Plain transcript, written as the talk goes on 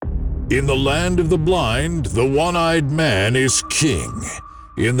In the land of the blind, the one-eyed man is king.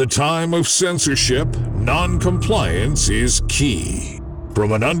 In the time of censorship, non-compliance is key.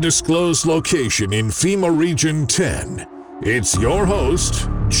 From an undisclosed location in FEMA Region 10, it's your host,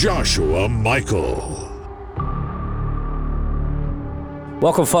 Joshua Michael.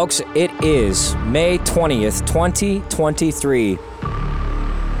 Welcome, folks. It is May 20th, 2023.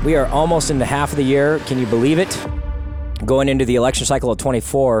 We are almost into half of the year. Can you believe it? Going into the election cycle of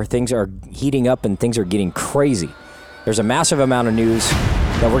 24, things are heating up and things are getting crazy. There's a massive amount of news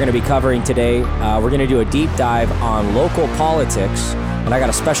that we're going to be covering today. We're going to do a deep dive on local politics, and I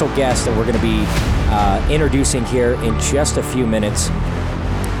got a special guest that we're going to be introducing here in just a few minutes.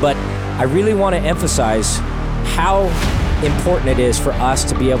 But I really want to emphasize how important it is for us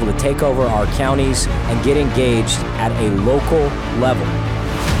to be able to take over our counties and get engaged at a local level.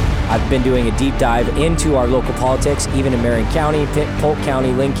 I've been doing a deep dive into our local politics, even in Marion County, Polk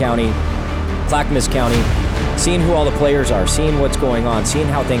County, Linn County, Clackamas County, seeing who all the players are, seeing what's going on, seeing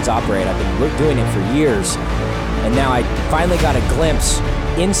how things operate. I've been doing it for years, and now I finally got a glimpse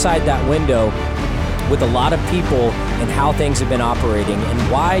inside that window with a lot of people and how things have been operating and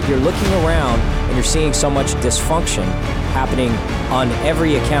why you're looking around and you're seeing so much dysfunction happening on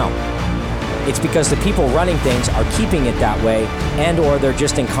every account. It's because the people running things are keeping it that way and or they're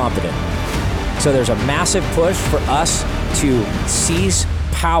just incompetent. So there's a massive push for us to seize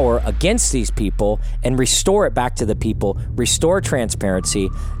power against these people and restore it back to the people, restore transparency,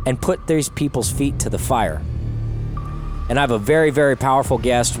 and put these people's feet to the fire. And I have a very, very powerful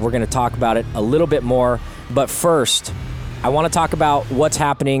guest. We're going to talk about it a little bit more. But first, I want to talk about what's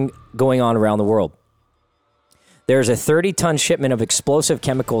happening going on around the world. There's a 30-ton shipment of explosive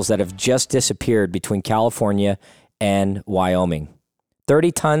chemicals that have just disappeared between California and Wyoming.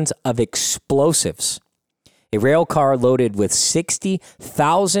 30 tons of explosives. A rail car loaded with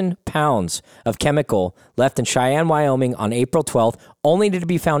 60,000 pounds of chemical left in Cheyenne, Wyoming on April 12th, only to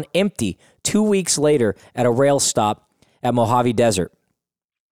be found empty 2 weeks later at a rail stop at Mojave Desert.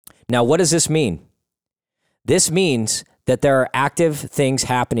 Now, what does this mean? This means that there are active things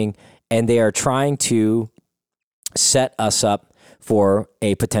happening and they are trying to set us up for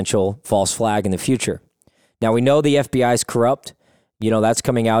a potential false flag in the future. Now, we know the FBI is corrupt. You know, that's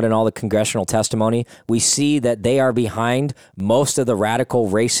coming out in all the congressional testimony. We see that they are behind most of the radical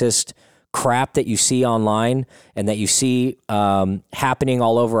racist crap that you see online and that you see happening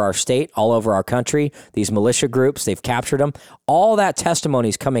all over our state, all over our country. These militia groups, they've captured them. All that testimony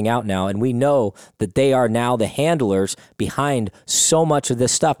is coming out now, and we know that they are now the handlers behind so much of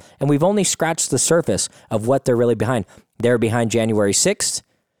this stuff. And we've only scratched the surface of what they're really behind. They're behind January 6th.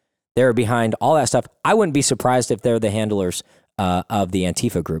 They're behind all that stuff. I wouldn't be surprised if they're the handlers of the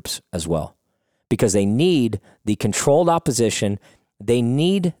Antifa groups as well, because they need the controlled opposition. They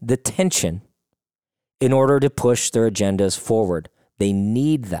need the tension in order to push their agendas forward. They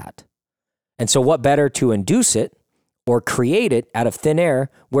need that. And so what better to induce it or create it out of thin air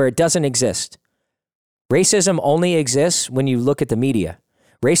where it doesn't exist? Racism only exists when you look at the media.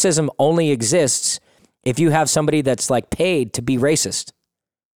 Racism only exists if you have somebody that's like paid to be racist.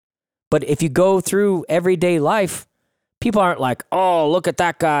 But if you go through everyday life, people aren't like, oh, look at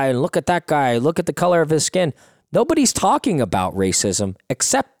that guy, and look at that guy, look at the color of his skin. Nobody's talking about racism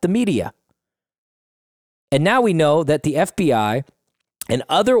except the media. And now we know that the FBI and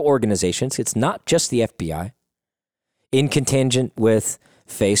other organizations, it's not just the FBI, in contingent with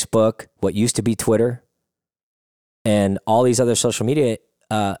Facebook, what used to be Twitter, and all these other social media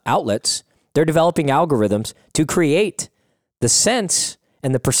outlets, they're developing algorithms to create the sense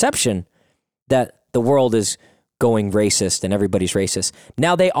and the perception that the world is going racist and everybody's racist.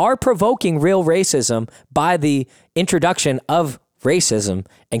 Now, they are provoking real racism by the introduction of racism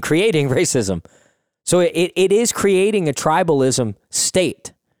and creating racism. So it is creating a tribalism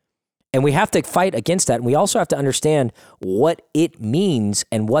state. And we have to fight against that. And we also have to understand what it means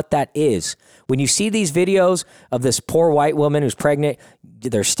and what that is. When you see these videos of this poor white woman who's pregnant,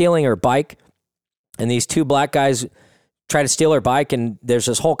 they're stealing her bike, and these two black guys try to steal her bike, and there's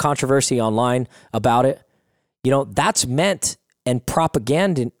this whole controversy online about it. You know, that's meant and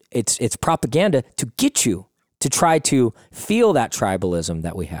propaganda. It's propaganda to get you to try to feel that tribalism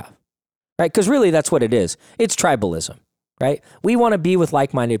that we have, right? Because really that's what it is. It's tribalism, right? We want to be with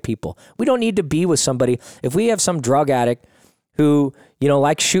like-minded people. We don't need to be with somebody. If we have some drug addict who, you know,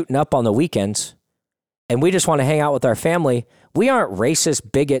 likes shooting up on the weekends and we just want to hang out with our family, we aren't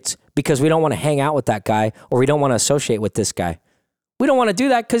racist bigots because we don't want to hang out with that guy or we don't want to associate with this guy. We don't want to do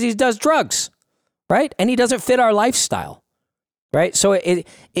that because he does drugs. Right? And he doesn't fit our lifestyle, right? So I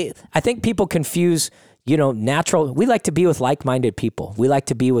think people confuse, natural. We like to be with like-minded people. We like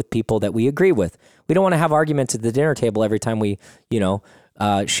to be with people that we agree with. We don't want to have arguments at the dinner table every time we,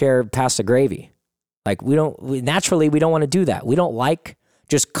 share past the gravy. Like naturally, we don't want to do that. We don't like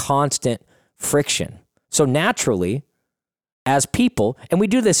just constant friction. So naturally, as people, and we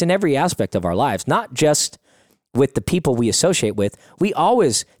do this in every aspect of our lives, not just with the people we associate with, we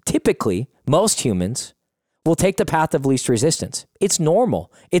always, typically, most humans will take the path of least resistance. It's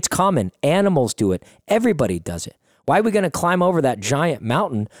normal. It's common. Animals do it. Everybody does it. Why are we going to climb over that giant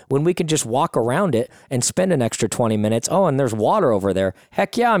mountain when we can just walk around it and spend an extra 20 minutes? Oh, and there's water over there.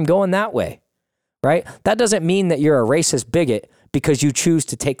 Heck yeah, I'm going that way, right? That doesn't mean that you're a racist bigot because you choose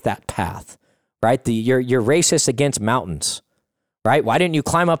to take that path, right? You're racist against mountains, right? Why didn't you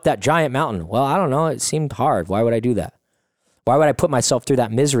climb up that giant mountain? Well, I don't know. It seemed hard. Why would I do that? Why would I put myself through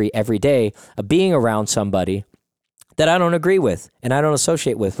that misery every day of being around somebody that I don't agree with and I don't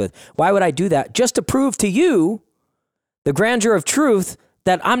associate with? Why would I do that just to prove to you the grandeur of truth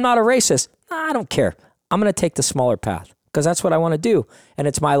that I'm not a racist? I don't care. I'm going to take the smaller path because that's what I want to do. And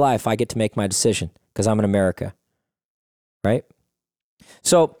it's my life. I get to make my decision because I'm in America, right?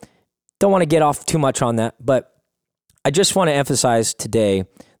 So don't want to get off too much on that, but I just want to emphasize today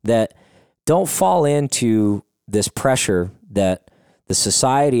that don't fall into this pressure that the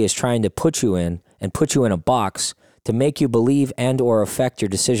society is trying to put you in and put you in a box to make you believe and or affect your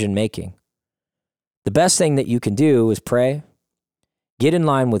decision making. The best thing that you can do is pray, get in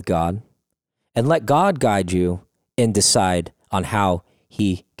line with God, and let God guide you and decide on how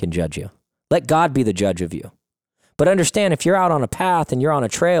he can judge you. Let God be the judge of you. But understand, if you're out on a path and you're on a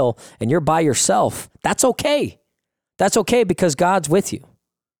trail and you're by yourself, that's okay. That's okay because God's with you.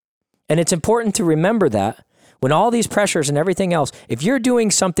 And it's important to remember that when all these pressures and everything else, if you're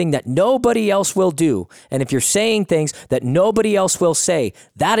doing something that nobody else will do, and if you're saying things that nobody else will say,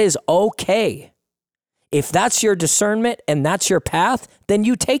 that is okay. If that's your discernment and that's your path, then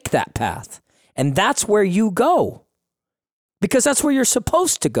you take that path. And that's where you go. Because that's where you're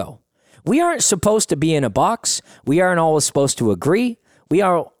supposed to go. We aren't supposed to be in a box. We aren't always supposed to agree. We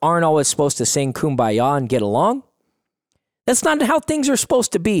aren't always supposed to sing Kumbaya and get along. That's not how things are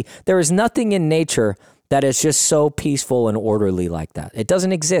supposed to be. There is nothing in nature that is just so peaceful and orderly like that. It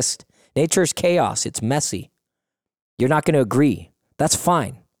doesn't exist. Nature is chaos. It's messy. You're not going to agree. That's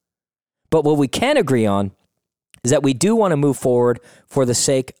fine. But what we can agree on is that we do want to move forward for the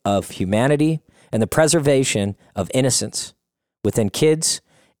sake of humanity and the preservation of innocence within kids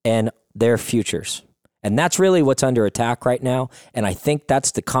and their futures. And that's really what's under attack right now. And I think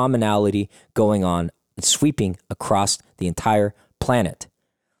that's the commonality going on and sweeping across the entire planet.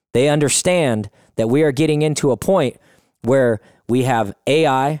 They understand that we are getting into a point where we have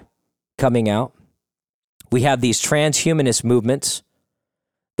AI coming out. We have these transhumanist movements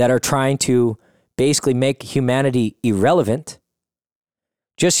that are trying to basically make humanity irrelevant.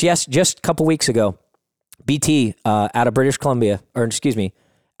 Just a couple weeks ago, BT out of British Columbia, or excuse me,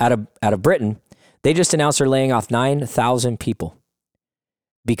 out of Britain, they just announced they're laying off 9,000 people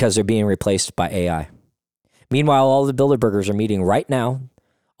because they're being replaced by AI. Meanwhile, all the Bilderbergers are meeting right now.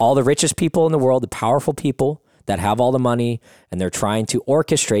 All the richest people in the world, the powerful people that have all the money, and they're trying to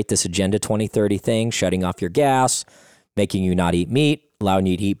orchestrate this Agenda 2030 thing, shutting off your gas, making you not eat meat, allowing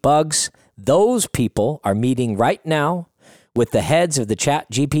you to eat bugs. Those people are meeting right now with the heads of the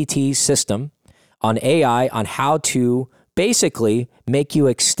ChatGPT system on AI on how to basically make you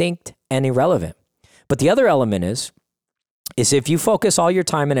extinct and irrelevant. But the other element is if you focus all your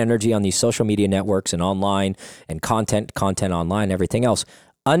time and energy on these social media networks and online and content online, everything else,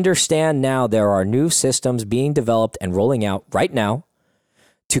 understand now there are new systems being developed and rolling out right now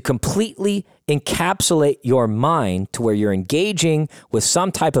to completely encapsulate your mind to where you're engaging with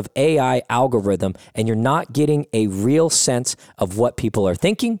some type of AI algorithm and you're not getting a real sense of what people are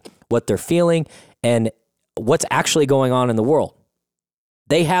thinking, what they're feeling, and what's actually going on in the world.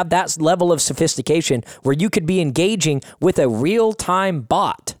 They have that level of sophistication where you could be engaging with a real-time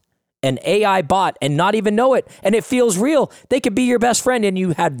bot, an AI bot, and not even know it, and it feels real. They could be your best friend and you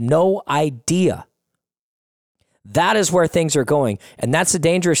had no idea. That is where things are going, and that's the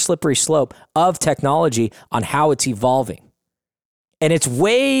dangerous slippery slope of technology on how it's evolving. And it's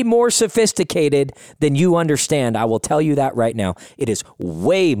way more sophisticated than you understand. I will tell you that right now. It is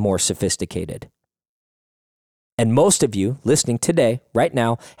way more sophisticated. And most of you listening today, right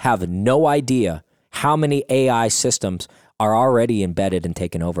now, have no idea how many AI systems are already embedded and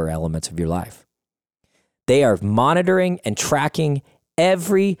taking over elements of your life. They are monitoring and tracking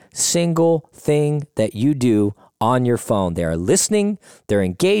every single thing that you do on your phone. They are listening, they're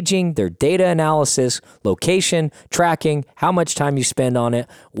engaging, their data analysis, location, tracking, how much time you spend on it,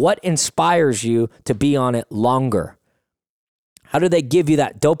 what inspires you to be on it longer. How do they give you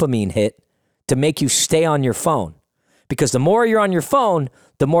that dopamine hit to make you stay on your phone? Because the more you're on your phone,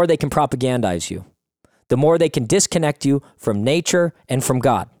 the more they can propagandize you. The more they can disconnect you from nature and from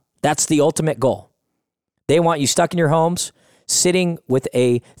God. That's the ultimate goal. They want you stuck in your homes, sitting with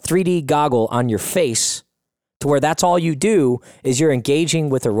a 3D goggle on your face to where that's all you do is you're engaging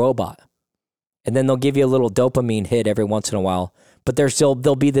with a robot. And then they'll give you a little dopamine hit every once in a while. But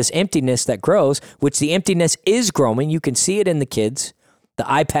there'll be this emptiness that grows, which the emptiness is growing. You can see it in the kids, the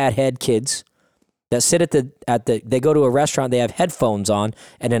iPad head kids that sit they go to a restaurant, they have headphones on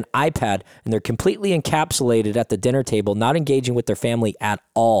and an iPad, and they're completely encapsulated at the dinner table, not engaging with their family at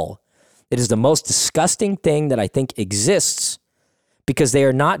all. It is the most disgusting thing that I think exists, because they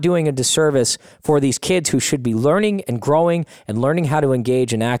are not doing a disservice for these kids who should be learning and growing and learning how to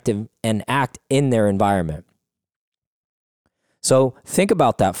engage and act in their environment. So think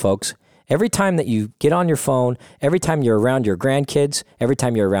about that, folks. Every time that you get on your phone, every time you're around your grandkids, every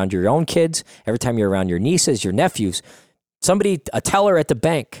time you're around your own kids, every time you're around your nieces, your nephews, a teller at the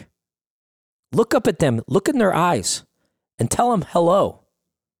bank, look up at them, look in their eyes, and tell them hello.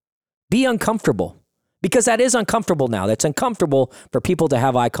 Be uncomfortable, because that is uncomfortable now. That's uncomfortable for people to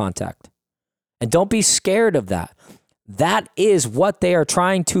have eye contact. And don't be scared of that. That is what they are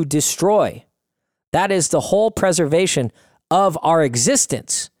trying to destroy. That is the whole preservation of our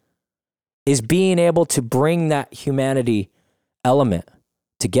existence, is being able to bring that humanity element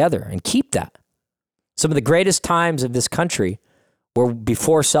together and keep that. Some of the greatest times of this country were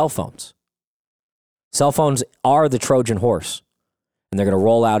before cell phones. Cell phones are the Trojan horse, and they're going to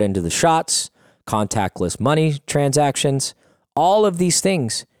roll out into the shots, contactless money transactions. All of these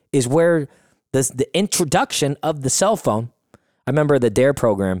things is where the introduction of the cell phone. I remember the DARE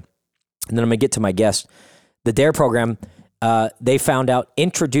program, and then I'm going to get to my guest. The DARE program, they found out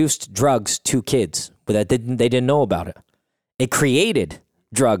introduced drugs to kids, but they didn't know about it. It created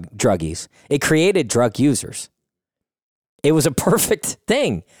druggies. It created drug users. It was a perfect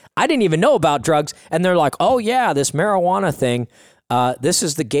thing. I didn't even know about drugs, and they're like, oh yeah, this marijuana thing, this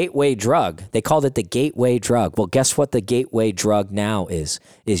is the gateway drug. They called it the gateway drug. Well, guess what the gateway drug now is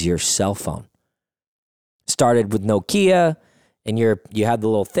your cell phone. Started with Nokia, and you had the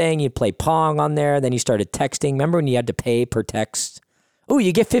little thing, you play Pong on there, then you started texting. Remember when you had to pay per text? Oh,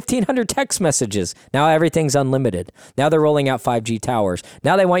 you get 1,500 text messages. Now everything's unlimited. Now they're rolling out 5G towers.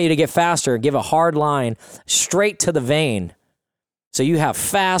 Now they want you to get faster and give a hard line straight to the vein. So you have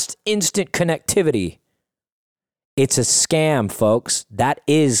fast, instant connectivity. It's a scam, folks. That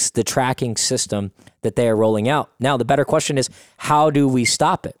is the tracking system that they are rolling out. Now, the better question is, how do we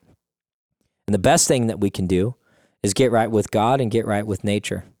stop it? And the best thing that we can do is get right with God and get right with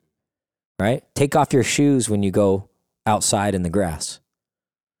nature, right? Take off your shoes when you go outside in the grass.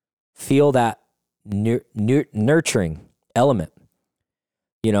 Feel that nurturing element,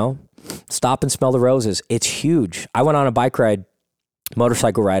 stop and smell the roses. It's huge. I went on a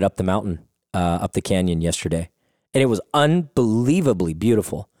motorcycle ride up the mountain, up the canyon yesterday, and it was unbelievably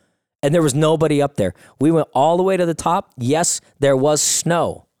beautiful. And there was nobody up there. We went all the way to the top. Yes, there was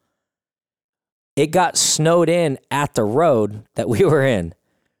snow. It got snowed in at the road that we were in.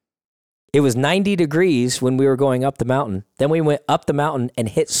 It was 90 degrees when we were going up the mountain. Then we went up the mountain and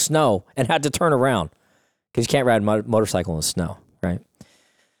hit snow and had to turn around because you can't ride a motorcycle in the snow, right?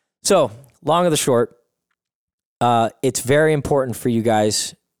 So, long of the short, it's very important for you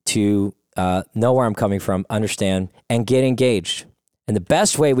guys to know where I'm coming from, understand, and get engaged. And the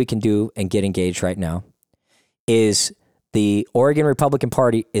best way we can do and get engaged right now is the Oregon Republican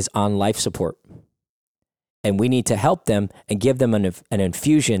Party is on life support. And we need to help them and give them an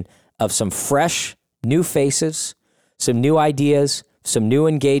infusion of some fresh, new faces, some new ideas, some new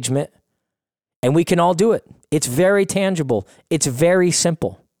engagement. And we can all do it. It's very tangible. It's very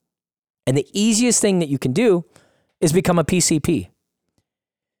simple. And the easiest thing that you can do is become a PCP.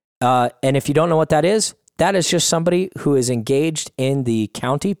 And if you don't know what that is just somebody who is engaged in the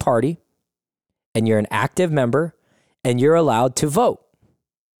county party, and you're an active member, and you're allowed to vote.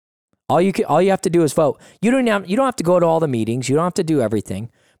 All you have to do is vote. You don't have to go to all the meetings. You don't have to do everything,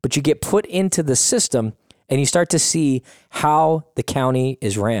 but you get put into the system, and you start to see how the county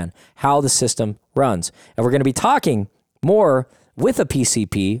is ran, how the system runs. And we're going to be talking more with a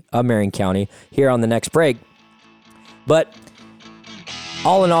PCP of Marion County here on the next break. But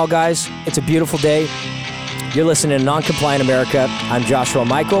all in all, guys, it's a beautiful day. You're listening to Non-Compliant America. I'm Joshua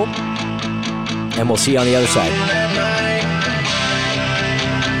Michael, and we'll see you on the other side.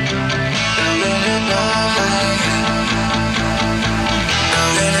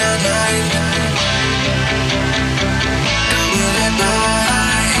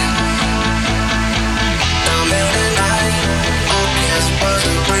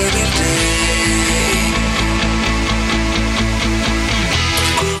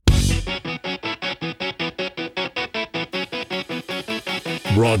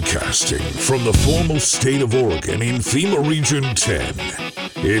 Broadcasting from the foremost state of Oregon in FEMA Region 10,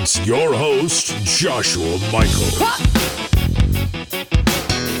 it's your host, Joshua Michael.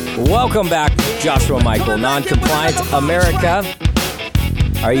 Welcome back, Joshua Michael, Non-Compliant America.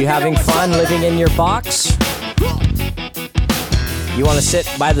 Are you having fun living in your box? You want to sit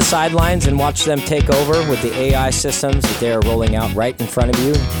by the sidelines and watch them take over with the AI systems that they are rolling out right in front of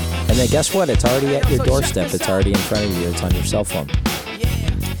you? And then guess what? It's already at your doorstep. It's already in front of you. It's on your cell phone.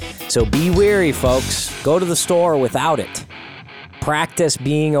 So be wary, folks. Go to the store without it. Practice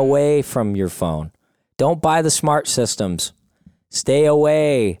being away from your phone. Don't buy the smart systems. Stay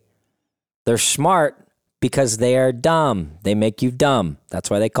away. They're smart because they are dumb. They make you dumb. That's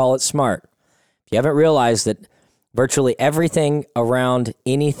why they call it smart. If you haven't realized that virtually everything around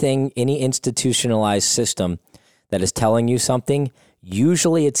anything, any institutionalized system that is telling you something,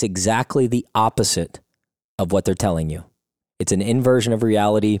 usually it's exactly the opposite of what they're telling you. It's an inversion of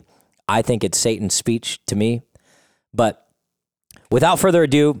reality. I think it's Satan's speech to me. But without further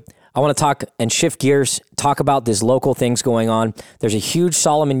ado, I want to talk and shift gears, talk about these local things going on. There's a huge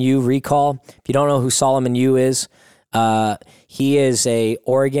Solomon Yu recall. If you don't know who Solomon Yu is, he is a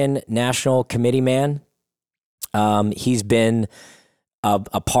Oregon National Committee man. He's been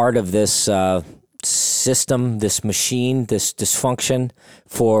a part of this system, this machine, this dysfunction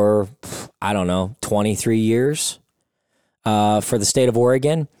for, 23 years for the state of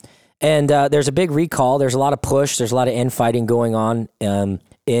Oregon. And there's a big recall. There's a lot of push. There's a lot of infighting going on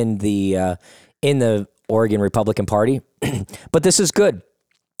in the Oregon Republican Party. But this is good.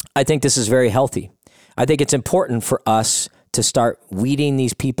 I think this is very healthy. I think it's important for us to start weeding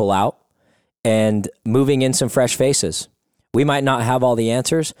these people out and moving in some fresh faces. We might not have all the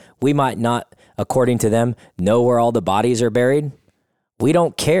answers. We might not, according to them, know where all the bodies are buried. We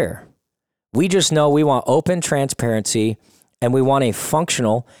don't care. We just know we want open transparency and we want a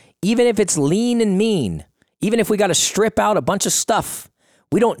functional, even if it's lean and mean, even if we got to strip out a bunch of stuff.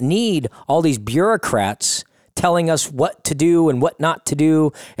 We don't need all these bureaucrats telling us what to do and what not to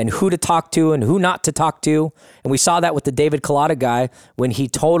do and who to talk to and who not to talk to. And we saw that with the David Collada guy when he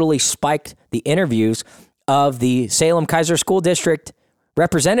totally spiked the interviews of the Salem-Keizer School District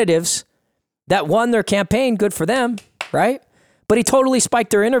representatives that won their campaign. Good for them, right? But he totally spiked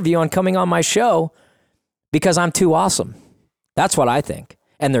their interview on coming on my show because I'm too awesome. That's what I think.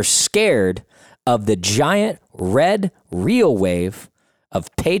 And they're scared of the giant red real wave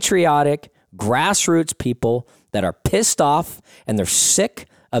of patriotic grassroots people that are pissed off and they're sick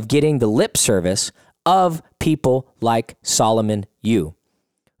of getting the lip service of people like Solomon Yu,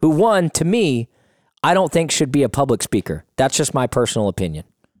 who one, to me, I don't think should be a public speaker. That's just my personal opinion.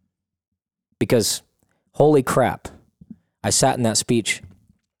 Because holy crap, I sat in that speech.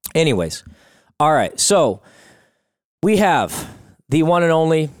 Anyways, all right, so we have the one and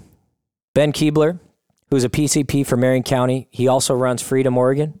only Ben Keebler, who's a PCP for Marion County. He also runs Freedom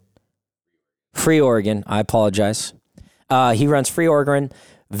Oregon. Free Oregon, I apologize. He runs Free Oregon.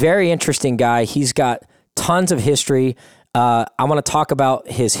 Very interesting guy. He's got tons of history. I want to talk about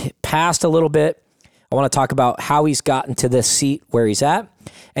his past a little bit. I want to talk about how he's gotten to this seat where he's at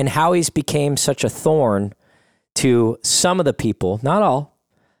and how he's became such a thorn to some of the people, not all,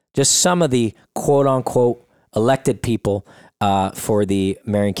 just some of the quote-unquote elected people for the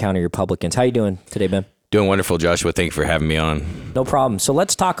Marion County Republicans. How you doing today, Ben? Doing wonderful, Joshua. Thank you for having me on. No problem. So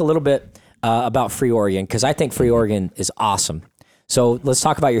let's talk a little bit about Free Oregon, because I think Free Oregon is awesome. So let's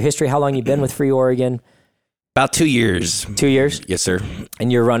talk about your history. How long you been with Free Oregon? About 2 years. 2 years? Yes, sir.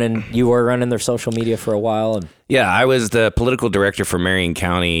 And you were running their social media for a while. And yeah, I was the political director for Marion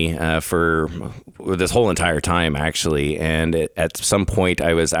County for this whole entire time, actually. And at some point,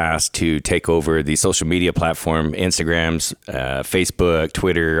 I was asked to take over the social media platform, Instagrams, Facebook,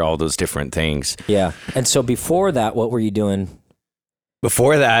 Twitter, all those different things. Yeah. And so before that, what were you doing?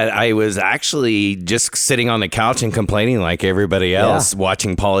 Before that, I was actually just sitting on the couch and complaining like everybody else,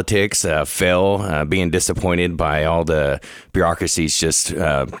 watching politics fail, being disappointed by all the bureaucracies just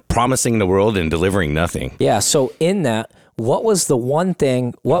promising the world and delivering nothing. Yeah. So in that, what was the one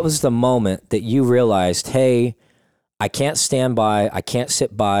thing, what was the moment that you realized, hey, I can't stand by, I can't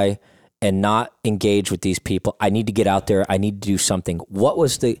sit by and not engage with these people. I need to get out there. I need to do something. What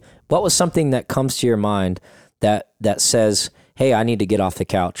was something that comes to your mind that says, hey, I need to get off the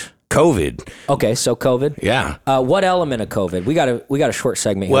couch? COVID. Okay, so COVID. Yeah. What element of COVID? We got a short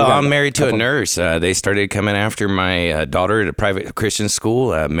segment here. Well, I'm married to a nurse. They started coming after my daughter at a private Christian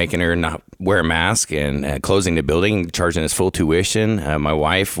school, making her not wear a mask and closing the building, charging us full tuition. My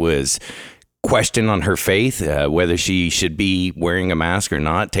wife was question on her faith, whether she should be wearing a mask or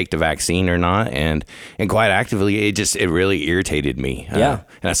not, take the vaccine or not, and quite actively, it really irritated me. Yeah.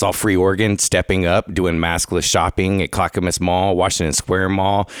 And I saw Free Oregon stepping up, doing maskless shopping at Clackamas Mall, Washington Square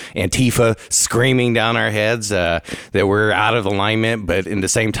Mall, Antifa screaming down our heads that we're out of alignment, but in the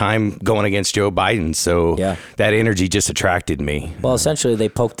same time going against Joe Biden. So that energy just attracted me. Well, essentially, they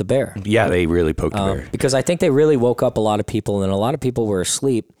poked the bear. Yeah, they really poked the bear. Because I think they really woke up a lot of people, and a lot of people were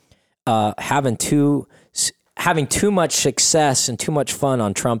asleep. Having too much success and too much fun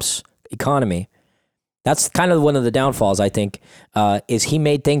on Trump's economy. That's kind of one of the downfalls, I think, is he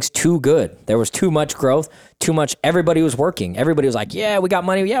made things too good. There was too much growth, too much. Everybody was working. Everybody was like, yeah, we got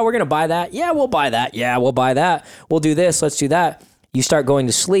money. Yeah, we're going to buy that. Yeah, we'll buy that. Yeah, we'll buy that. We'll do this. Let's do that. You start going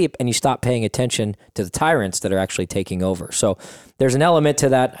to sleep and you stop paying attention to the tyrants that are actually taking over. So there's an element to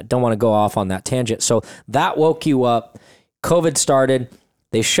that. I don't want to go off on that tangent. So that woke you up. COVID started.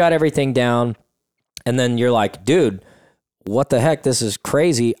 They shut everything down, and then you're like, dude, what the heck? This is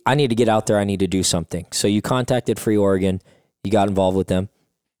crazy. I need to get out there. I need to do something. So you contacted Free Oregon. You got involved with them.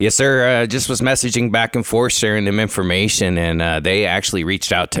 Yes, sir. Just was messaging back and forth, sharing them information, and they actually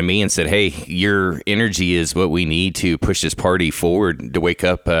reached out to me and said, hey, your energy is what we need to push this party forward to wake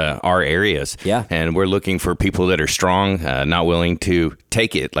up our areas. Yeah. And we're looking for people that are strong, not willing to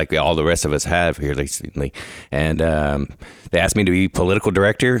take it like all the rest of us have here recently. And they asked me to be political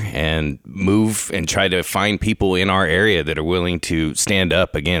director and move and try to find people in our area that are willing to stand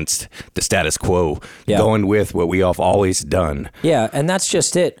up against the status quo, going with what we have always done. Yeah, and that's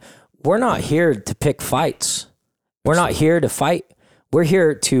just it. We're not here to pick fights. We're not here to fight. We're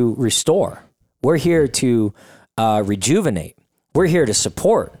here to restore. We're here to rejuvenate. We're here to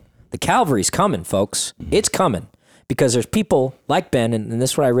support. The cavalry's coming, folks. It's coming because there's people like Ben, and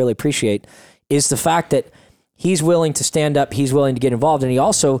this is what I really appreciate, is the fact that he's willing to stand up. He's willing to get involved. And he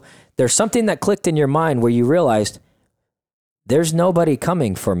also, there's something that clicked in your mind where you realized there's nobody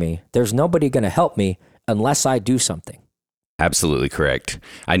coming for me. There's nobody going to help me unless I do something. Absolutely correct.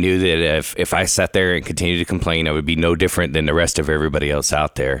 I knew that if I sat there and continued to complain, I would be no different than the rest of everybody else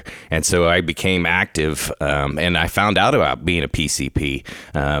out there. And so I became active, and I found out about being a PCP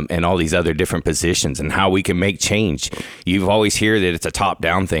and all these other different positions and how we can make change. You've always hear that it's a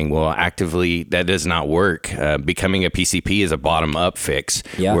top-down thing. Well, actively, that does not work. Becoming a PCP is a bottom-up fix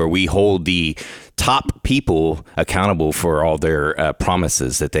where we hold the top people accountable for all their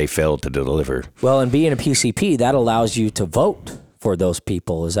promises that they failed to deliver. Well, and being a PCP, that allows you to vote for those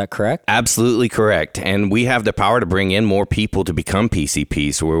people. Is that correct? Absolutely correct. And we have the power to bring in more people to become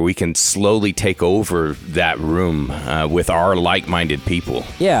PCPs where we can slowly take over that room with our like-minded people.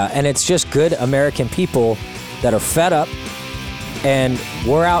 Yeah, and it's just good American people that are fed up, and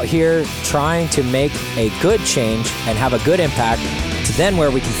we're out here trying to make a good change and have a good impact to then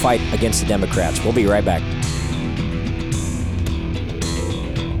where we can fight against the Democrats. We'll be right back.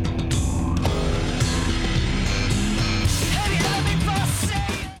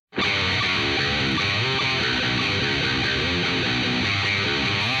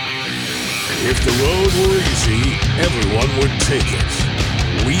 If the road were easy, everyone would take it.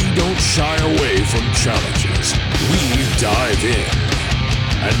 We don't shy away from challenges. We dive in.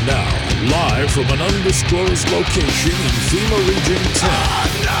 And now, live from an undisclosed location in FEMA Region 10.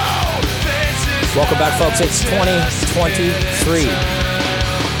 Welcome back, folks. It's 2023.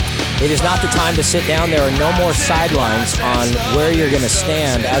 It is not the time to sit down. There are no more sidelines on where you're going to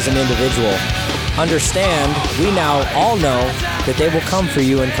stand as an individual. Understand, we now all know that they will come for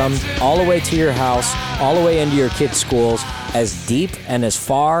you and come all the way to your house, all the way into your kids' schools, as deep and as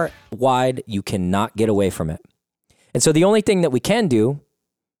far wide you cannot get away from it. And so the only thing that we can do,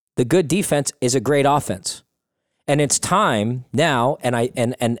 the good defense is a great offense. And it's time now,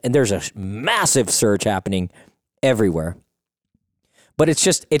 and there's a massive surge happening everywhere. But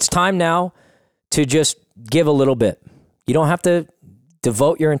it's time now to just give a little bit. You don't have to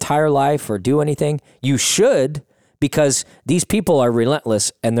devote your entire life or do anything. You should, because these people are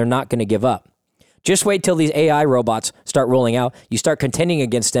relentless and they're not going to give up. Just wait till these AI robots start rolling out. You start contending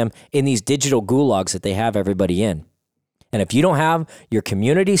against them in these digital gulags that they have everybody in. And if you don't have your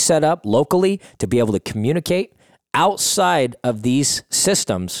community set up locally to be able to communicate outside of these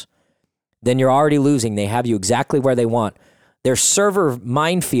systems, then you're already losing. They have you exactly where they want. There's server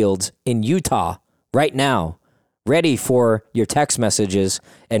minefields in Utah right now, ready for your text messages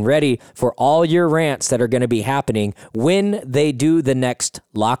and ready for all your rants that are going to be happening when they do the next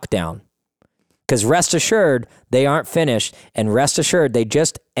lockdown. Because rest assured, they aren't finished. And rest assured, they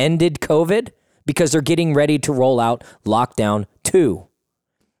just ended COVID because they're getting ready to roll out lockdown 2.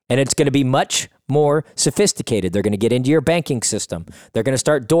 And it's going to be much more sophisticated. They're going to get into your banking system. They're going to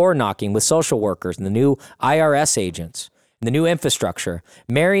start door knocking with social workers and the new IRS agents, and the new infrastructure.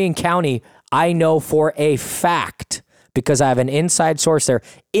 Marion County, I know for a fact, because I have an inside source there,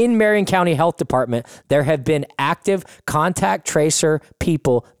 in Marion County Health Department, there have been active contact tracer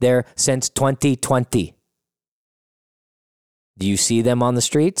people there since 2020. Do you see them on the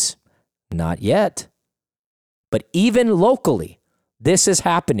streets? Not yet. But even locally, this is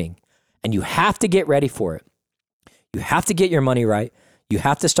happening, and you have to get ready for it. You have to get your money right. You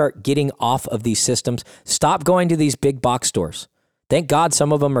have to start getting off of these systems. Stop going to these big box stores. Thank God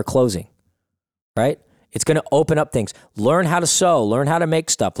some of them are closing, right? It's going to open up things. Learn how to sew, learn how to make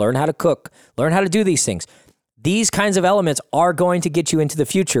stuff, learn how to cook, learn how to do these things. These kinds of elements are going to get you into the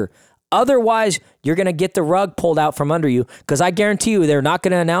future. Otherwise, you're going to get the rug pulled out from under you, because I guarantee you they're not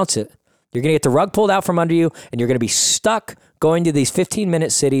going to announce it. You're going to get the rug pulled out from under you, and you're going to be stuck going to these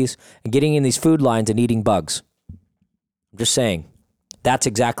 15-minute cities and getting in these food lines and eating bugs. I'm just saying, that's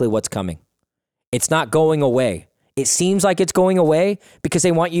exactly what's coming. It's not going away. It seems like it's going away because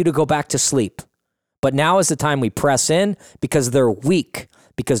they want you to go back to sleep. But now is the time we press in, because they're weak,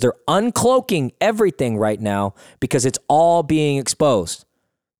 because they're uncloaking everything right now, because it's all being exposed.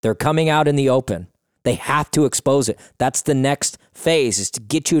 They're coming out in the open. They have to expose it. That's the next phase, is to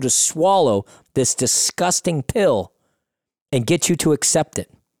get you to swallow this disgusting pill and get you to accept it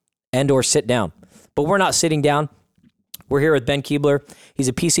and or sit down. But we're not sitting down. We're here with Ben Keebler. He's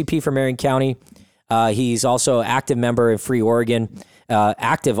a PCP for Marion County. He's also an active member in Free Oregon,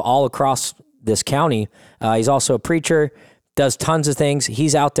 active all across this county. He's also a preacher, does tons of things.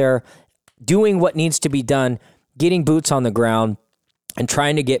 He's out there doing what needs to be done, getting boots on the ground and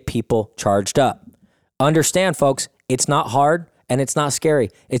trying to get people charged up. Understand, folks, it's not hard and it's not scary.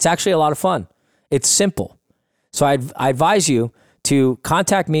 It's actually a lot of fun. It's simple. So I advise you to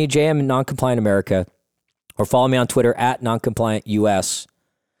contact me, JM Noncompliant America, or follow me on Twitter at NoncompliantUS,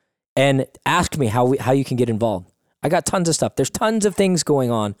 and ask me how you can get involved. I got tons of stuff. There's tons of things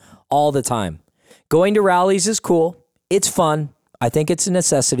going on all the time. Going to rallies is cool. It's fun. I think it's a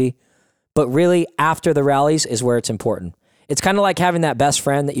necessity. But really, after the rallies is where it's important. It's kind of like having that best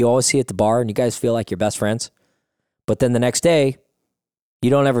friend that you always see at the bar and you guys feel like you're best friends. But then the next day, you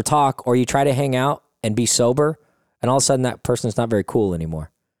don't ever talk, or you try to hang out and be sober, and all of a sudden that person's not very cool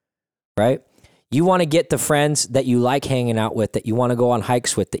anymore, right? You want to get the friends that you like hanging out with, that you want to go on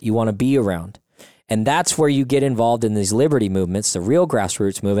hikes with, that you want to be around. And that's where you get involved in these liberty movements, the real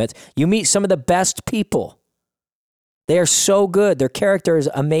grassroots movements. You meet some of the best people. They are so good. Their character is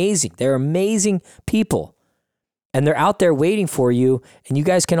amazing. They're amazing people. And they're out there waiting for you, and you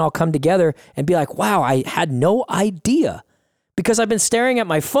guys can all come together and be like, wow, I had no idea. Because I've been staring at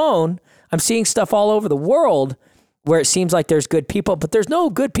my phone, I'm seeing stuff all over the world where it seems like there's good people, but there's no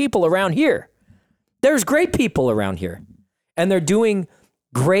good people around here. There's great people around here, and they're doing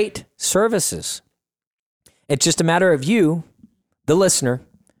great services. It's just a matter of you, the listener,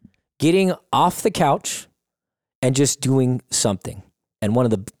 getting off the couch and just doing something. And one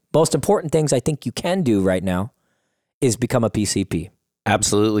of the most important things I think you can do right now is become a PCP.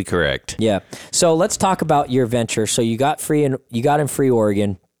 Absolutely correct. Yeah. So let's talk about your venture. So you got in Free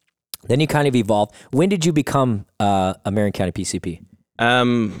Oregon, then you kind of evolved. When did you become a Marion County PCP?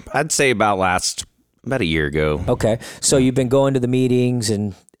 I'd say about a year ago. Okay. So you've been going to the meetings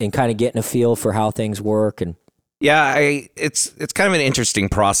and kind of getting a feel for how things work. And yeah, it's kind of an interesting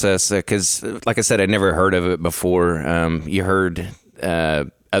process because, like I said, I'd never heard of it before. You heard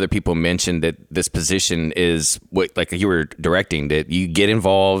other people mention that this position is what, like you were directing, that you get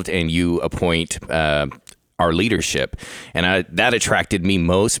involved and you appoint our leadership. And that attracted me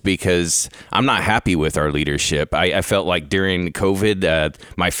most because I'm not happy with our leadership. I felt like during COVID,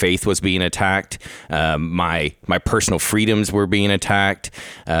 my faith was being attacked. My personal freedoms were being attacked.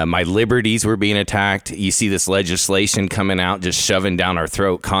 My liberties were being attacked. You see this legislation coming out, just shoving down our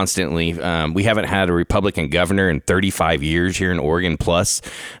throat constantly. We haven't had a Republican governor in 35 years here in Oregon plus.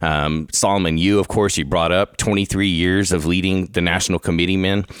 Solomon Yu, of course, you brought up 23 years of leading the National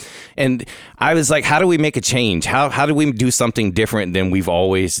Committeemen. And I was like, how do we make a change? How do we do something different than we've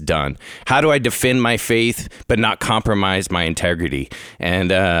always done? How do I defend my faith but not compromise my integrity?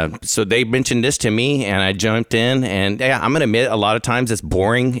 And so they mentioned this to me, and I jumped in. And yeah, I'm going to admit, a lot of times it's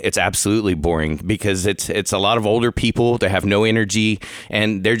boring. It's absolutely boring because it's a lot of older people that have no energy,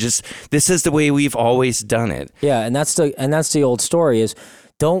 and they're just, this is the way we've always done it. Yeah, and that's the old story is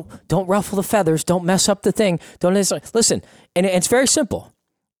don't ruffle the feathers, don't mess up the thing. Don't listen. And it's very simple.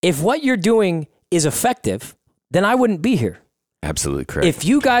 If what you're doing is effective, then I wouldn't be here. Absolutely correct. If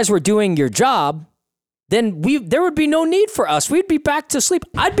you guys were doing your job, then there would be no need for us. We'd be back to sleep.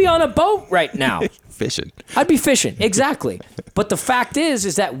 I'd be on a boat right now. Fishing. I'd be fishing, exactly. But the fact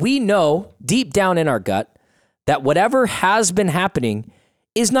is that we know deep down in our gut that whatever has been happening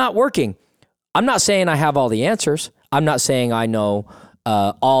is not working. I'm not saying I have all the answers. I'm not saying I know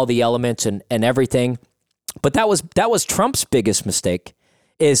all the elements and everything. But that was Trump's biggest mistake,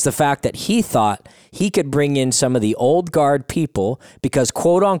 is the fact that he thought he could bring in some of the old guard people because,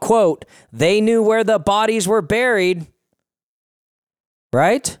 quote unquote, they knew where the bodies were buried,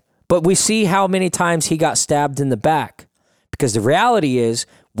 right? But we see how many times he got stabbed in the back, because the reality is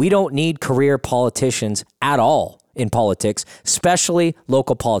we don't need career politicians at all in politics, especially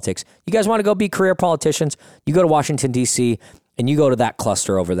local politics. You guys want to go be career politicians? You go to Washington, D.C., and you go to that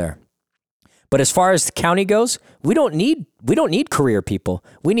cluster over there. But as far as the county goes, we don't need career people.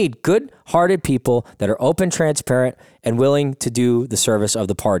 We need good-hearted people that are open, transparent, and willing to do the service of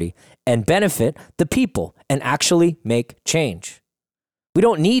the party and benefit the people and actually make change. We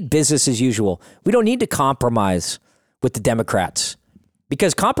don't need business as usual. We don't need to compromise with the Democrats,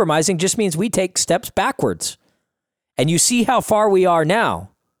 because compromising just means we take steps backwards. And you see how far we are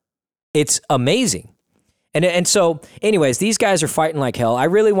now. It's amazing. And so, anyways, these guys are fighting like hell. I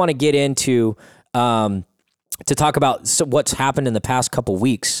really want to get into to talk about what's happened in the past couple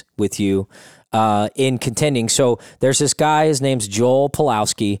weeks with you in contending. So there's this guy. His name's Joel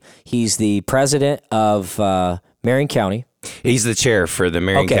Pawlowski. He's the president of Marion County. He's the chair for the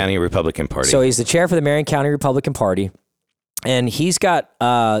Marion County Republican Party. So he's the chair for the Marion County Republican Party, and he's got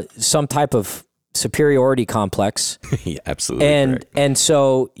some type of superiority complex. Yeah, absolutely. And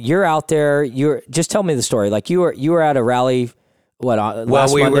so you're out there. Just tell me the story. Like you were at a rally.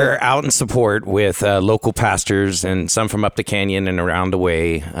 Last we Monday? were out in support with local pastors and some from up the canyon and around the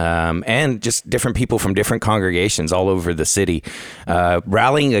way, and just different people from different congregations all over the city,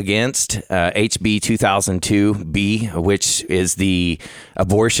 rallying against HB 2002B, which is the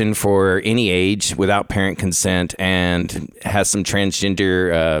abortion for any age without parent consent and has some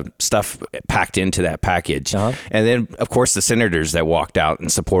transgender stuff packed into that package. Uh-huh. And then, of course, the senators that walked out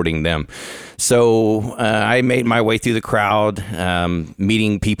and supporting them. So I made my way through the crowd,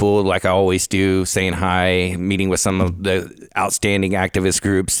 meeting people like I always do, saying hi, meeting with some of the outstanding activist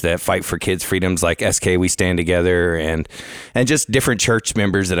groups that fight for kids' freedoms like SK We Stand Together, and just different church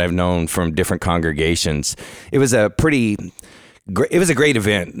members that I've known from different congregations. It was a great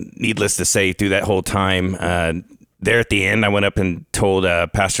event, needless to say, through that whole time. There at the end, I went up and told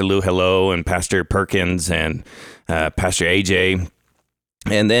Pastor Lou hello, and Pastor Perkins and Pastor AJ.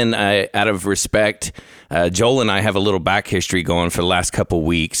 And then out of respect, Joel and I have a little back history going for the last couple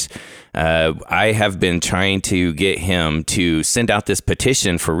weeks. I have been trying to get him to send out this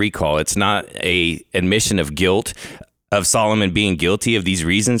petition for recall. It's not a admission of guilt of Solomon being guilty of these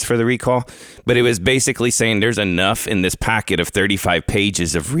reasons for the recall, but it was basically saying there's enough in this packet of 35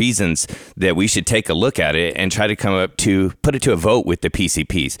 pages of reasons that we should take a look at it and try to put it to a vote with the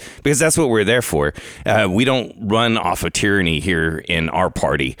PCPs, because that's what we're there for. We don't run off of tyranny here in our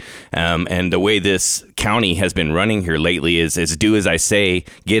party. And the way this county has been running here lately is do as I say,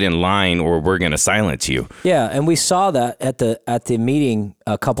 get in line, or we're going to silence you. Yeah. And we saw that at the meeting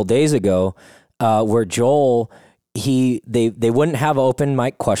a couple days ago, where Joel, they wouldn't have open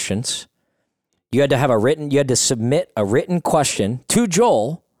mic questions. You had to submit a written question to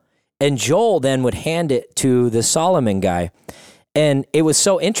Joel, and Joel then would hand it to the Solomon guy. And it was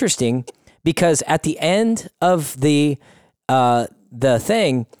so interesting because at the end of the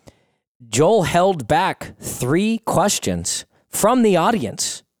thing, Joel held back 3 questions from the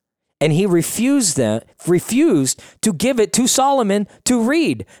audience, and he refused to give it to Solomon to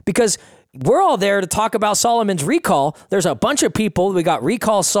read, because we're all there to talk about Solomon's recall. There's a bunch of people. We got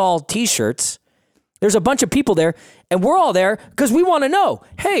Recall Saul t-shirts. There's a bunch of people there, and we're all there because we want to know,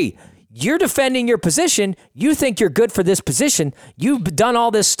 hey, you're defending your position. You think you're good for this position. You've done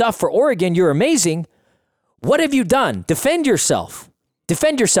all this stuff for Oregon. You're amazing. What have you done? Defend yourself.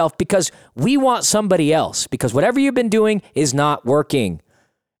 Defend yourself, because we want somebody else, because whatever you've been doing is not working.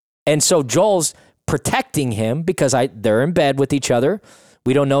 And so Joel's protecting him because they're in bed with each other.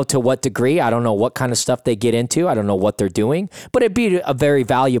 We don't know to what degree. I don't know what kind of stuff they get into. I don't know what they're doing, but it'd be a very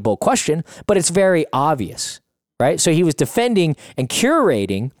valuable question, but it's very obvious, right? So he was defending and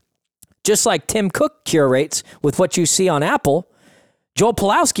curating, just like Tim Cook curates with what you see on Apple. Joel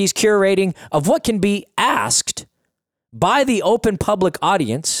Pawlowski's curating of what can be asked by the open public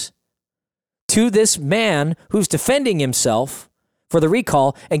audience to this man who's defending himself for the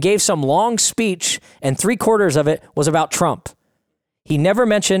recall and gave some long speech, and 3/4 of it was about Trump. He never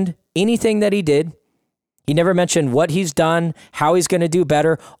mentioned anything that he did. He never mentioned what he's done, how he's going to do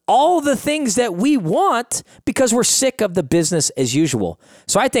better, all the things that we want because we're sick of the business as usual.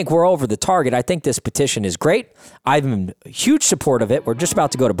 So I think we're over the target. I think this petition is great. I'm in huge support of it. We're just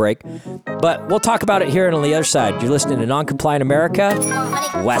about to go to break, but we'll talk about it here and on the other side. You're listening to Non-Compliant America,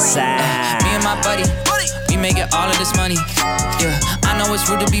 West Side. Me and my buddy, we making all of this money. Yeah, I know it's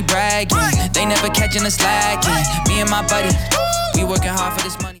rude to be bragging. They never catching us slacking. Me and my buddy, we working hard for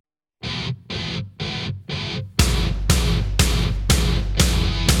this money.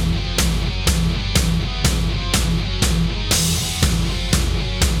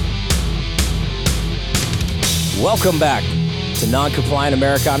 Welcome back to Non-Compliant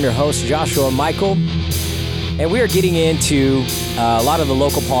America. I'm your host, Joshua Michael, and we are getting into a lot of the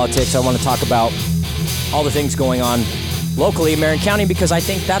local politics. I want to talk about all the things going on locally in Marion County because I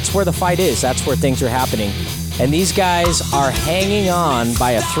think that's where the fight is. That's where things are happening. And these guys are hanging on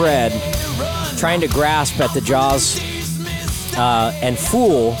by a thread, trying to grasp at the jaws and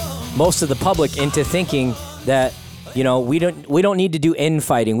fool most of the public into thinking that, you know, we don't need to do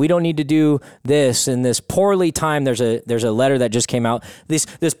infighting. We don't need to do this and this poorly timed. There's a letter that just came out. This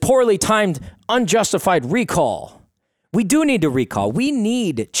poorly timed, unjustified recall. We do need to recall. We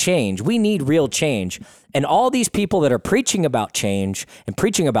need change. We need real change. And all these people that are preaching about change and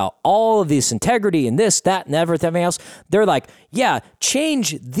preaching about all of this integrity and this, that, and everything else, they're like, yeah,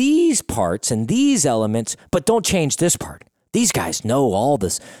 change these parts and these elements, but don't change this part. These guys know all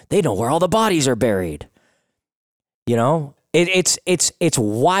this. They know where all the bodies are buried. You know, it's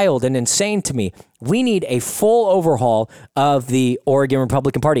wild and insane to me. We need a full overhaul of the Oregon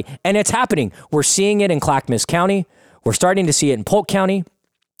Republican Party, and it's happening. We're seeing it in Clackamas County. We're starting to see it in Polk County.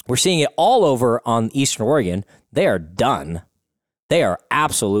 We're seeing it all over on Eastern Oregon. They are done. They are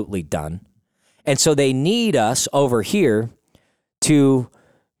absolutely done. And so they need us over here to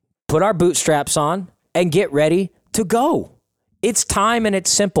put our bootstraps on and get ready to go. It's time and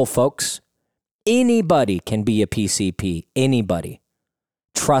it's simple, folks. Anybody can be a PCP. Anybody.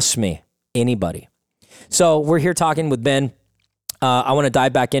 Trust me. Anybody. So we're here talking with Ben. I want to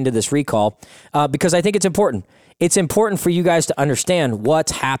dive back into this recall because I think it's important. It's important for you guys to understand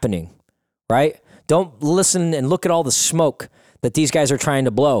what's happening, right? Don't listen and look at all the smoke that these guys are trying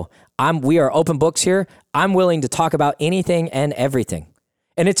to blow. We are open books here. I'm willing to talk about anything and everything.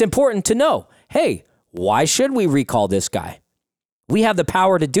 And it's important to know, hey, why should we recall this guy? We have the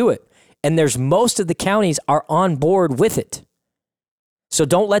power to do it. And there's most of the counties are on board with it. So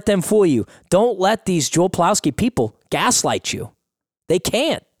don't let them fool you. Don't let these Joel Pawlowski people gaslight you. They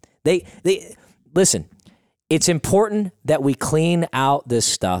can't. They listen, it's important that we clean out this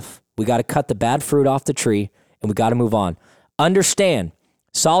stuff. We got to cut the bad fruit off the tree and we got to move on. Understand,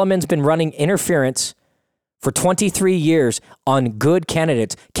 Solomon's been running interference for 23 years on good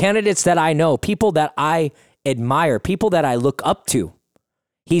candidates that I know, people that I admire, people that I look up to.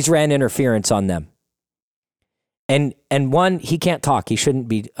 He's ran interference on them. And one, he can't talk. He shouldn't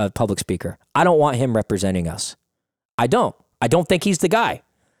be a public speaker. I don't want him representing us. I don't think he's the guy.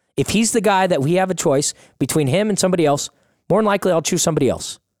 If he's the guy that we have a choice between him and somebody else, more than likely I'll choose somebody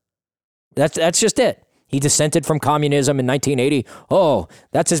else. That's just it. He dissented from communism in 1980. Oh,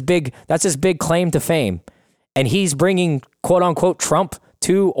 that's his big claim to fame. And he's bringing quote unquote Trump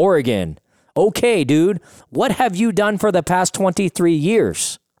to Oregon. Okay, dude, what have you done for the past 23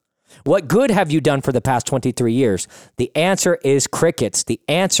 years? What good have you done for the past 23 years? The answer is crickets. The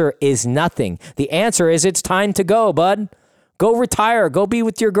answer is nothing. The answer is it's time to go, bud. Go retire. Go be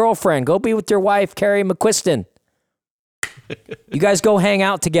with your girlfriend. Go be with your wife, Carrie McQuiston. You guys go hang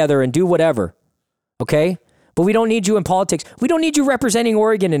out together and do whatever, okay? But we don't need you in politics. We don't need you representing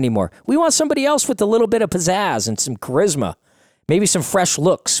Oregon anymore. We want somebody else with a little bit of pizzazz and some charisma. Maybe some fresh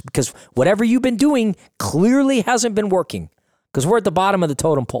looks, because whatever you've been doing clearly hasn't been working, because we're at the bottom of the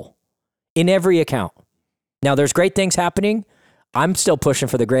totem pole in every account. Now, there's great things happening. I'm still pushing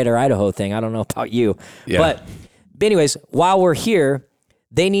for the Greater Idaho thing. I don't know about you. Yeah. But anyways, while we're here,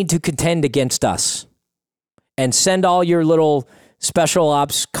 they need to contend against us and send all your little special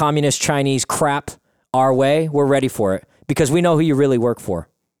ops, communist Chinese crap our way. We're ready for it because we know who you really work for.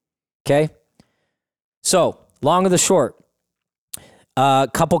 Okay? So, long of the short, a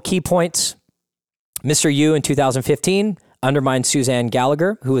couple key points. Mr. Yu in 2015 undermined Suzanne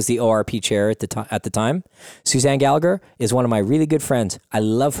Gallagher, who was the ORP chair at the time. Suzanne Gallagher is one of my really good friends. I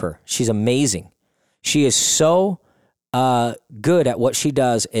love her. She's amazing. She is so good at what she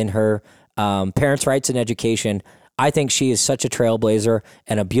does in her parents' rights and education. I think she is such a trailblazer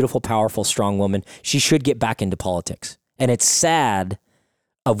and a beautiful, powerful, strong woman. She should get back into politics. And it's sad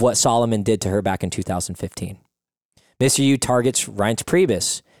of what Solomon did to her back in 2015. Mr. Yu targets Reince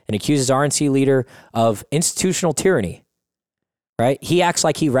Priebus and accuses RNC leader of institutional tyranny, right? He acts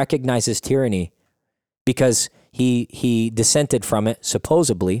like he recognizes tyranny because he dissented from it,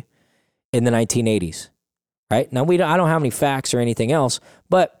 supposedly, in the 1980s, right? Now, I don't have any facts or anything else,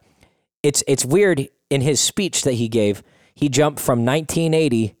 but it's weird in his speech that he gave. He jumped from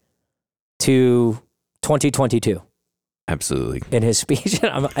 1980 to 2022. Absolutely. In his speech.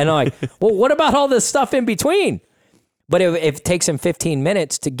 And I'm like, well, what about all this stuff in between? But if it takes him 15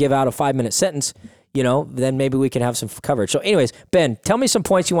 minutes to give out a 5-minute sentence, then maybe we can have some coverage. So anyways, Ben, tell me some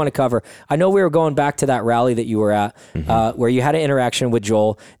points you want to cover. I know we were going back to that rally that you were at, where you had an interaction with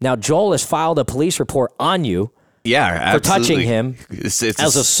Joel. Now, Joel has filed a police report on you. Yeah, absolutely. For touching him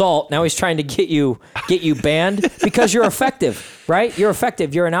as assault. Now he's trying to get you banned because you're effective, right? You're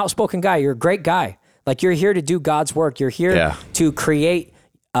effective. You're an outspoken guy. You're a great guy. Like, you're here to do God's work. You're here to create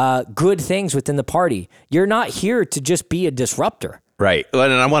good things within the party. You're not here to just be a disruptor. Right. Well,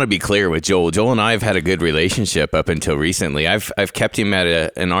 and I want to be clear with Joel. Joel and I have had a good relationship up until recently. I've kept him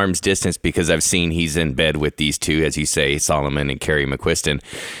at an arm's distance because I've seen he's in bed with these two, as you say, Solomon and Kerry McQuiston.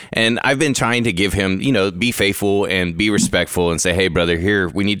 And I've been trying to give him, be faithful and be respectful and say, hey, brother, here,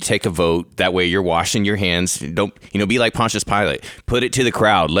 we need to take a vote. That way you're washing your hands. Don't, be like Pontius Pilate. Put it to the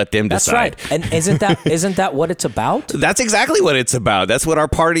crowd. Let them decide. That's right. And isn't that what it's about? That's exactly what it's about. That's what our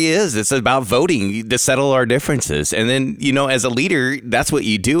party is. It's about voting to settle our differences. And then, as a leader, that's what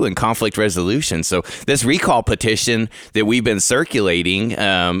you do in conflict resolution. So this recall petition that we've been circulating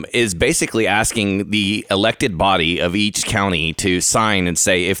is basically asking the elected body of each county to sign and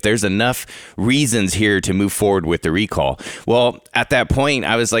say if there's enough reasons here to move forward with the recall. Well, at that point,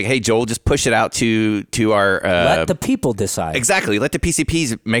 I was like, hey, Joel, just push it out to our... let the people decide. Exactly. Let the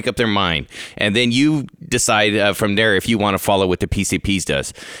PCPs make up their mind. And then you decide from there if you want to follow what the PCPs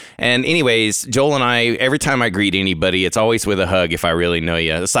does. And anyways, Joel and I, every time I greet anybody, it's always with a hug if I really know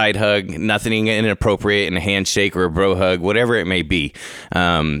you. A side hug, nothing inappropriate, and a handshake or a bro hug, whatever it may be.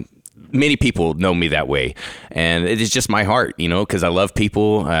 Many people know me that way, and it is just my heart, because I love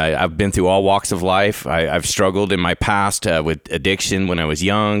people. I've been through all walks of life. I've struggled in my past with addiction when I was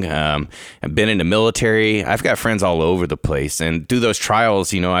young. I've been in the military. I've got friends all over the place, and through those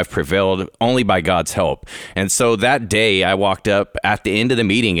trials, I've prevailed only by God's help. And so that day, I walked up at the end of the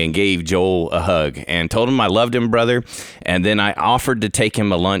meeting and gave Joel a hug and told him I loved him, brother. And then I offered to take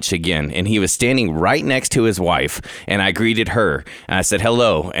him a lunch again, and he was standing right next to his wife, and I greeted her, and I said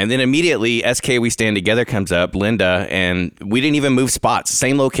hello, and then immediately SK We Stand Together comes up, Linda, and we didn't even move spots.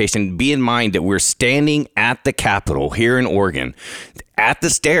 Same location. Be in mind that we're standing at the Capitol here in Oregon. At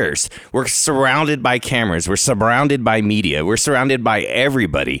the stairs. We're surrounded by cameras. We're surrounded by media. We're surrounded by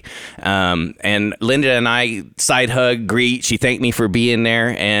everybody. And Linda and I side hug, greet. She thanked me for being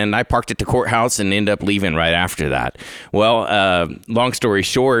there, and I parked at the courthouse and ended up leaving right after that. Well, long story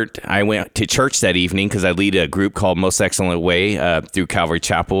short, I went to church that evening because I lead a group called Most Excellent Way through Calvary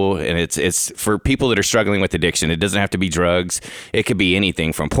Chapel, and it's for people that are struggling with addiction. It doesn't have to be drugs. It could be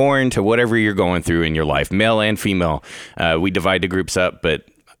anything from porn to whatever you're going through in your life, male and female. We divide the groups up, but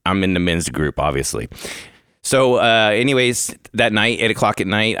I'm in the men's group, obviously. So anyways, that night, 8 o'clock at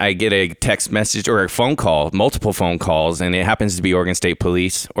night, I get a text message or a phone call, multiple phone calls, and it happens to be Oregon State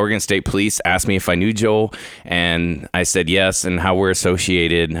Police. Oregon State Police asked me if I knew Joel, and I said yes, and how we're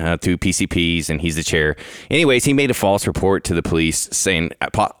associated through PCPs, and he's the chair. Anyways, he made a false report to the police saying,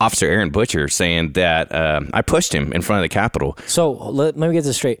 Officer Aaron Butcher, saying that I pushed him in front of the Capitol. So let me get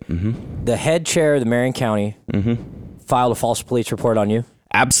this straight. Mm-hmm. The head chair of the Marion County filed a false police report on you?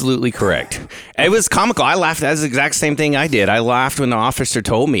 Absolutely correct. It was comical. I laughed. That's the exact same thing I did. I laughed when the officer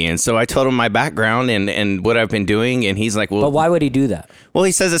told me. And so I told him my background and what I've been doing. And he's like, well... But why would he do that? Well,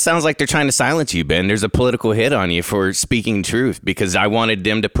 he says it sounds like they're trying to silence you, Ben. There's a political hit on you for speaking truth because I wanted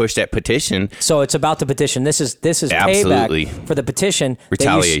them to push that petition. So it's about the petition. This is Absolutely. Payback for the petition.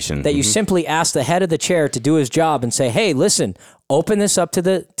 Retaliation. That you simply ask the head of the chair to do his job and say, hey, listen, open this up to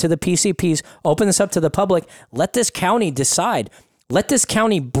the PCPs, open this up to the public. Let this county decide. Let this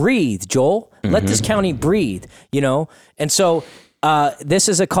county breathe, Joel. Let this county breathe, And so this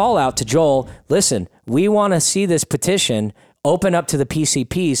is a call out to Joel. Listen, we want to see this petition open up to the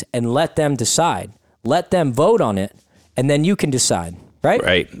PCPs and let them decide. Let them vote on it, and then you can decide. Right?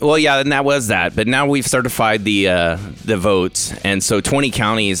 Right. Well, yeah, and that was that. But now we've certified the votes. And so 20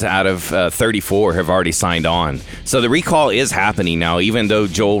 counties out of 34 have already signed on. So the recall is happening now, even though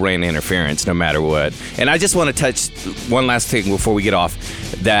Joel ran interference, no matter what. And I just want to touch one last thing before we get off,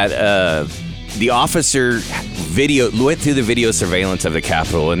 that the officer went through the video surveillance of the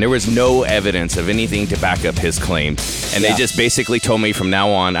Capitol, and there was no evidence of anything to back up his claim. And they just basically told me from now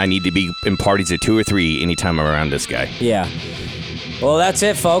on, I need to be in parties of 2 or 3 anytime I'm around this guy. Yeah. Well, that's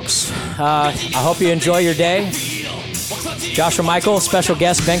it, folks. I hope you enjoy your day. Joshua Michael, special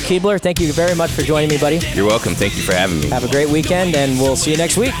guest Ben Keebler, thank you very much for joining me, buddy. You're welcome. Thank you for having me. Have a great weekend, and we'll see you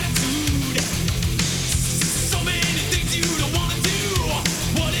next week.